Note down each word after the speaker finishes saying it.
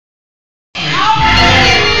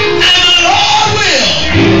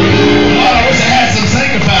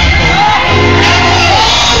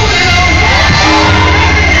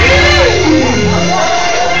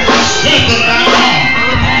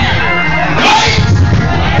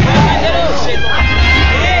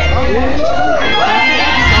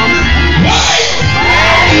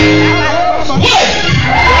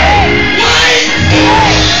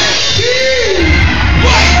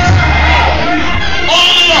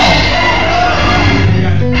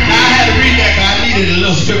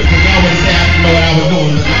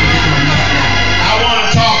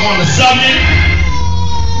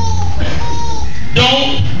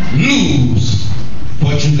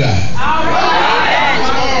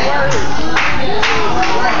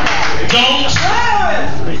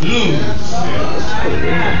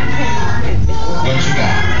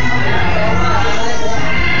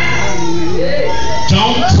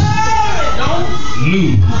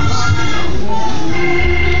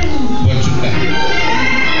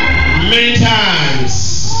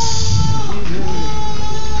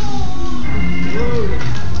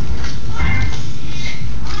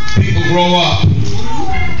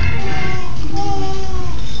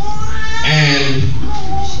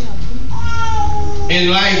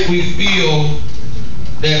life we feel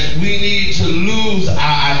that we need to lose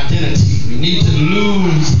our identity. We need to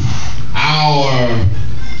lose our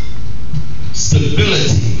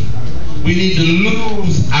stability. We need to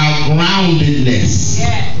lose our groundedness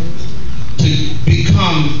to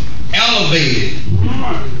become elevated.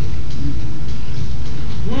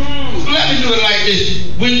 So let me do it like this.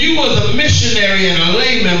 When you was a missionary and a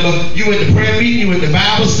lay member, you went to prayer meeting, you went to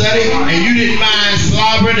Bible study, and you didn't mind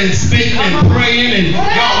slobbering and spitting and praying, and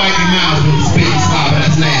y'all wipe your mouths when you spit and slobber.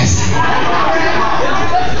 That's nasty.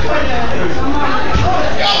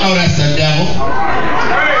 Y'all know that's the devil.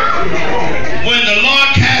 When the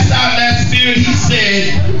Lord cast out that spirit, he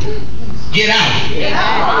said, get out. He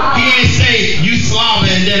ain't say, you slobber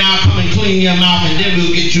and then I'll come and clean your mouth and then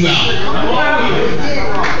we'll get you out.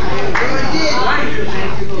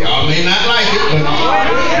 Y'all may not like it, but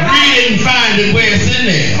read it and find it where it's in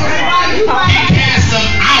there. He cast them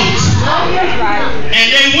out and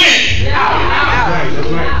they went.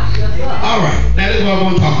 Alright, that is what I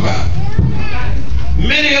want to talk about.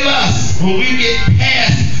 Many of us, when we get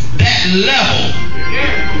past that level,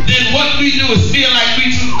 then what we do is feel like we're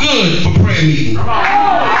too good for prayer meeting.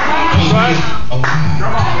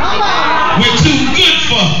 We're too good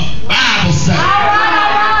for Bible study.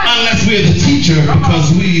 Unless we're the teacher,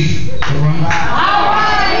 because we've arrived.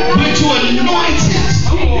 We're too anointed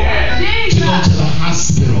to go to the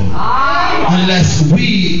hospital unless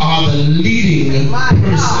we are the leading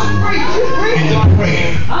person in the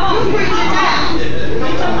prayer.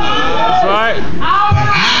 That's right. But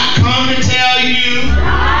I come to tell you,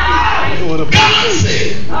 God said,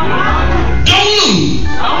 don't lose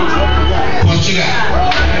what you got.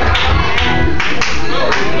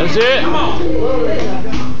 That's it.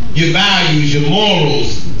 Your values, your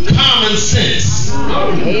morals, common sense,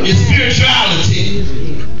 your spirituality,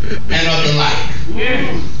 and of the like.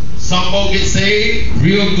 Some folk get saved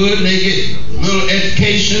real good, and they get little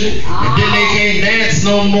education, and then they can't dance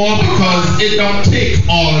no more because it don't take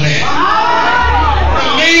all of that.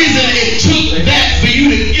 Amazing it took that for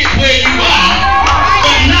you to get where you are,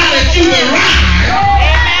 but now that you've arrived,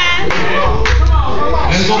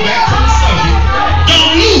 let's go back to the subject.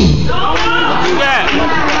 Don't lose.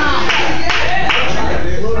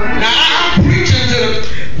 Now I'm preaching to the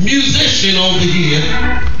musician over here,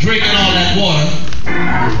 drinking all that water.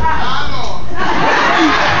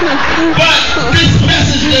 But this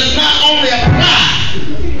message does not only apply,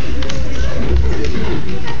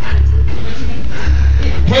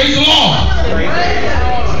 praise the Lord,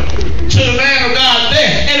 to the man of God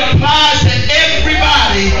there. It applies to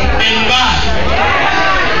everybody in the body.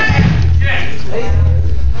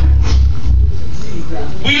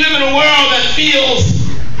 We live in a world that feels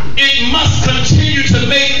it must continue to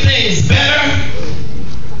make things better.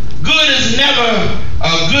 Good is never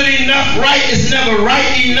good enough. Right is never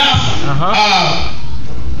right enough.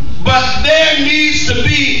 But there needs to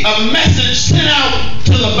be a message sent out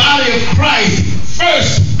to the body of Christ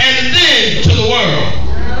first and then to the world.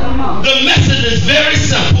 The message is very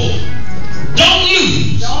simple. Don't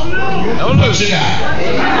lose what you got.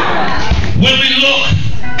 When we look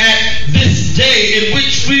at this day in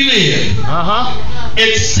which we live,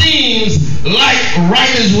 it seems like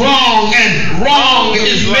right is wrong and wrong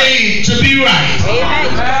is made to be right.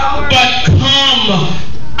 But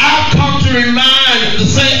I've come to remind the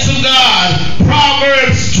saints of God,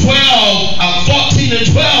 Proverbs 14 and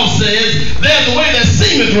 12 says, there's a way that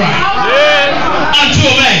seemeth right unto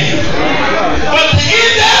a man, but the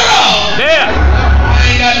end thereof, I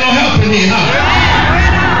ain't got no help in here,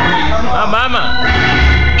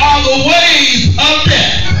 are the ways of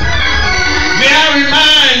death. May I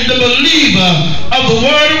remind the believer of the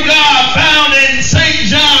word of God found in St.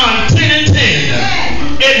 John 10 and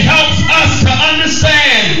 10. It helps us to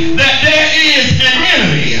understand that there is an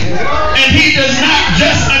enemy, and he does not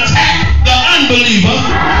just attack the unbeliever.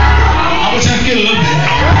 I wish I could get a little bit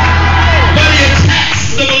help. But he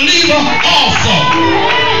attacks the believer also.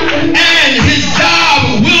 And his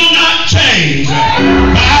job will not change.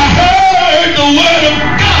 But I heard the word of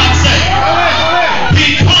God say,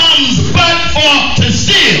 he comes but for to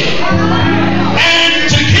steal and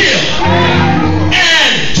to kill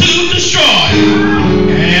and to destroy.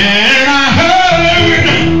 And I heard,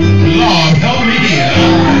 Lord help me here,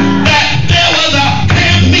 that there was a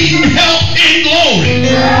camp meeting held in glory.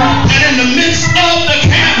 And in the midst of the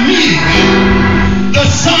camp meeting, the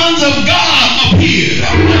sons of God appeared.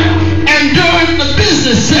 And during the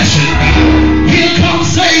business session, here comes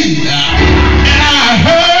Satan. And I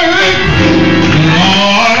heard,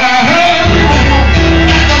 Lord, I heard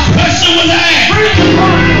that the question was asked,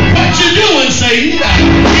 what you doing, Satan?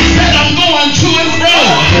 He said, I'm going to and fro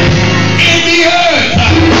in the earth,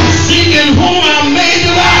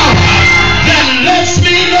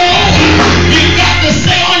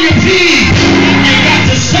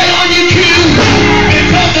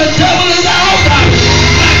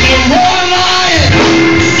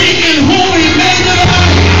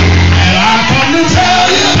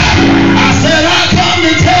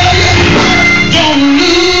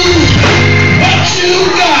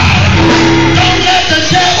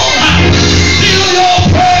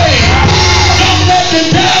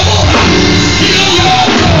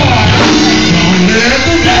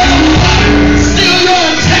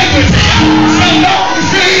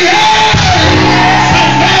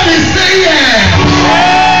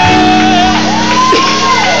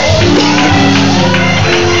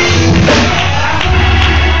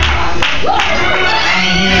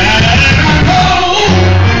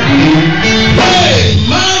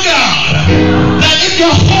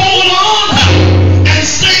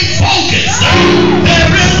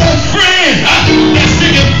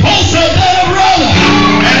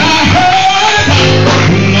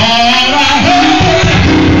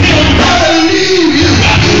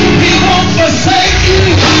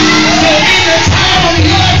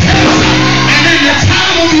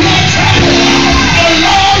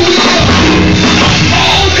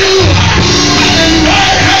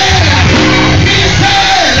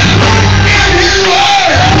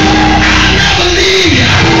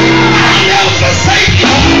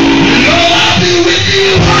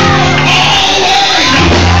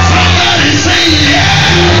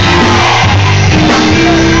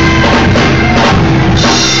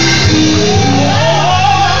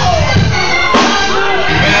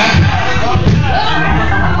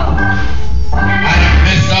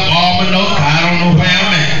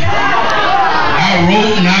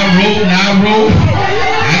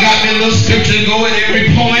 a little scripture to go with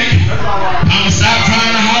every point. I'm going to stop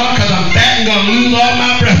trying to holler because I'm fat and going to lose all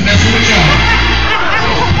my breath messing with y'all.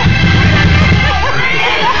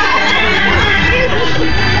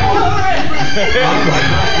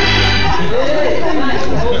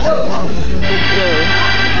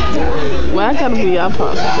 Why gotta be our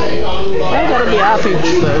pastor? Why gotta be our people,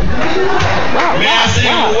 sir? May I say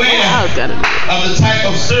I'm aware of the type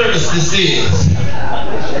of service this is.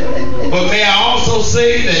 But may I also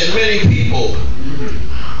say that many people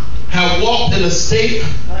have walked in a state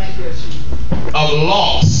of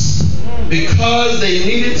loss because they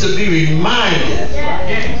needed to be reminded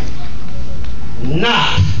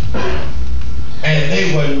not, and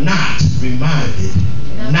they were not reminded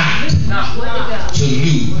not to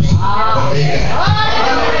lose what they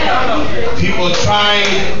got. People are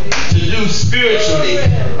trying to do spiritually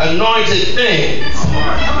anointed things,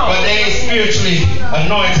 but they ain't spiritually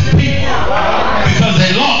anointed people because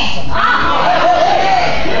they lost.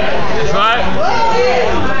 That's right.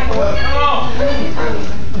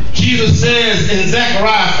 Jesus says in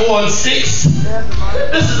Zechariah 4:6,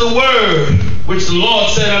 this is the word which the Lord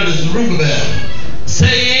said unto Zerubbabel,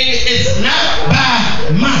 saying, it's not by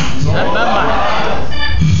might,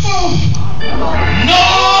 nor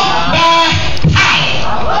by power,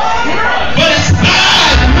 but it's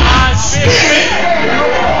by my spirit.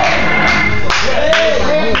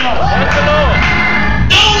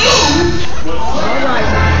 Don't lose.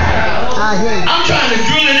 I'm trying to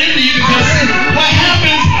drill it into you because what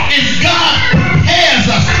happens is God prepares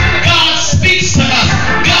us, God speaks to us,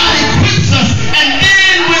 God equips us, and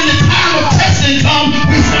then when the time of testing comes,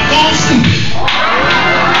 we start going stupid.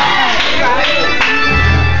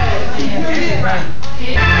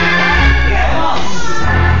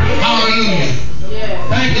 Hallelujah.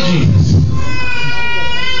 Thank you, Jesus.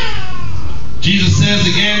 Jesus says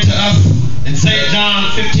again to us in St.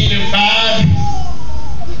 John 15:5,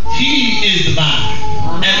 He is the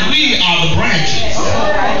vine, and we are the branches.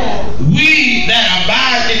 We that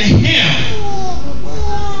abide in Him,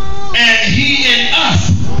 and He in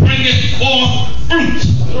us, bringeth forth fruit.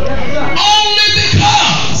 Only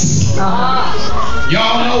because,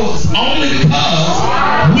 y'all know it's only because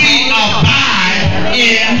we abide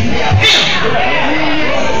in Him.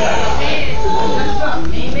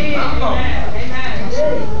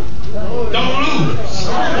 Don't lose.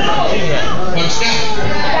 What's that?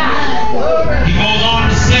 He goes on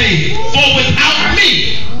to say, for without me,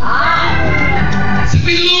 see,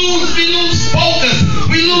 we lose focus.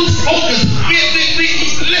 We lose focus.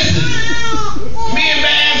 Listen, me and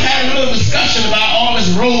Baz had a little discussion about all this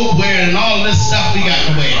robe wearing and all this stuff we got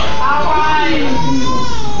to wear.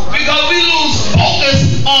 Because we lose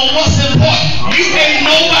focus on what's important. You ain't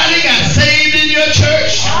nobody got saved in your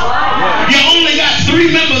church. You only got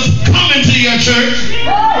 3 members coming to your church. 2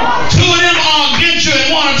 of them are against you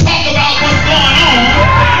and want to talk about what's going on.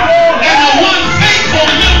 And the one faithful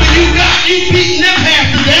member you got, you beating them half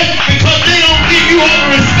to death because they don't give you all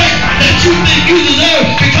the respect that you think you deserve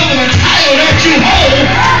because of a title that you hold.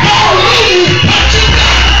 Don't lose what you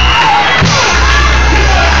got.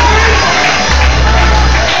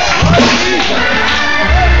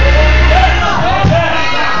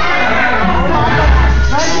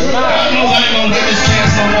 God knows I ain't gonna get this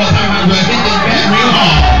chance no more time. I'm gonna hit this bat real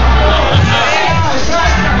hard.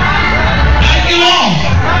 Thank you, Lord.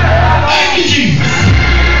 Thank you, Jesus.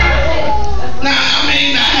 Now, I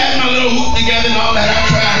mean, I had my little hoop together and all that. I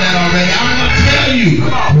tried that already. I'm gonna tell you,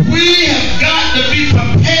 we have got to be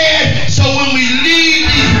prepared so when we leave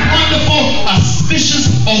these wonderful,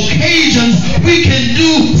 auspicious occasions, we can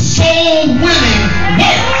do soul-winning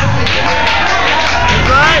work.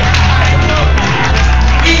 Right.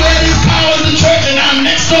 We wear these towels in church and our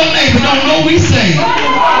next door neighbor don't know we say.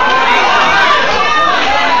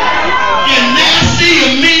 You're nasty,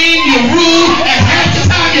 you're mean, you're rude, and half the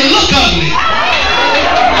time you look ugly.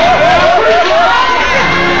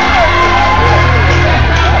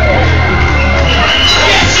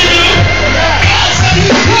 Yes, you do. God said He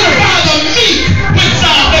purifies the meek with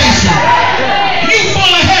salvation. You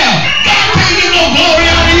full of hell. God can't get no glory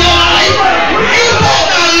out of your life. You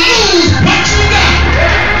better lose what you got.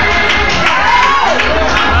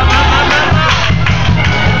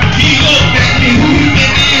 He looked at me. Who you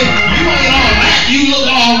think is? You ain't all that. You look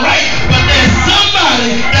all right. But there's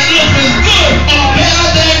somebody that looks as good or better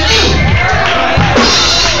than you.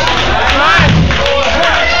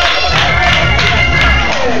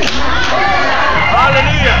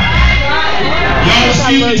 Hallelujah. Y'all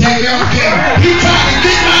excuse me, take care of the camera. He tried to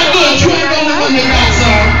get my goods. You ain't gonna win the guy.